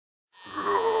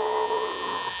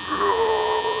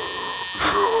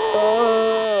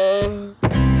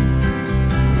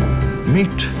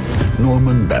Meet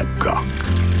Norman Babcock.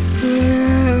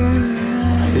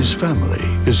 His family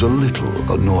is a little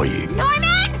annoying.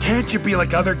 Norman! Can't you be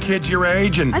like other kids your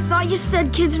age and... I thought you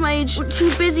said kids my age were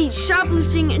too busy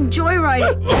shoplifting and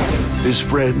joyriding. His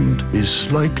friend is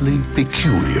slightly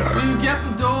peculiar. Will you get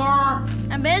the door?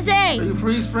 I'm busy. Are you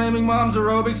freeze framing Mom's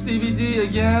aerobics DVD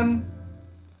again?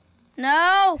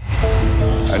 No.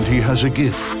 And he has a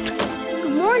gift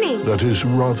Good morning. that is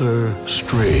rather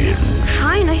strange.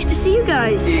 Hi, nice to see you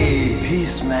guys. Hey,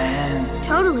 peace, man.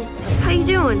 Totally. How you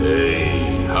doing?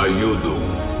 Hey, how you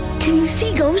doing? Can you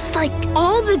see ghosts like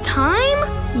all the time?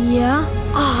 Yeah.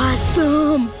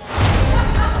 Awesome.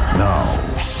 Now,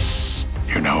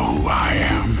 You know who I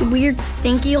am? The weird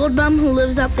stinky old bum who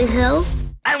lives up the hill?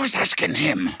 I was asking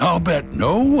him. I'll bet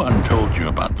no one told you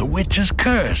about the witch's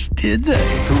curse, did they?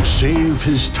 to save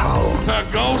his town, The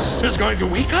ghost is going to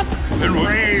wake up and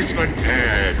raise the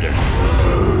dead.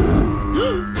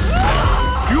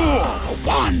 You're the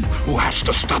one who has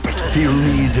to stop it. he'll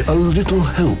need a little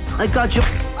help I got you.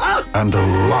 and a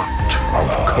lot of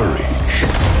courage.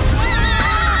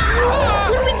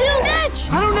 What do we do, Mitch?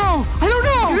 I don't know.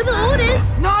 You're the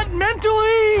oldest. Not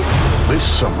mentally. This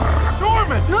summer,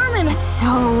 Norman. Norman. It's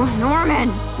so Norman.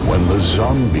 when the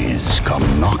zombies come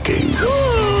knocking,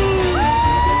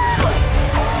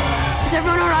 Is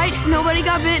everyone all right? Nobody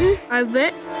got bitten? I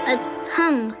bit a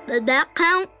tongue. Did that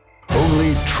count?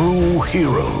 only true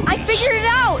heroes I figured it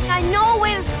out. I know a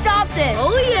way to stop this.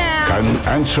 Oh, yeah. can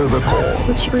answer the call.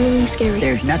 What's really scary?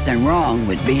 There's nothing wrong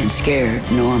with being scared,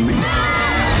 Norman.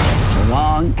 So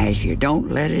long as you don't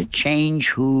let it change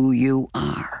who you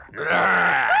are.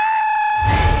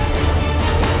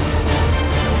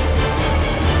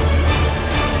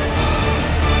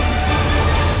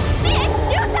 Mitch,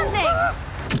 do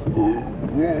something!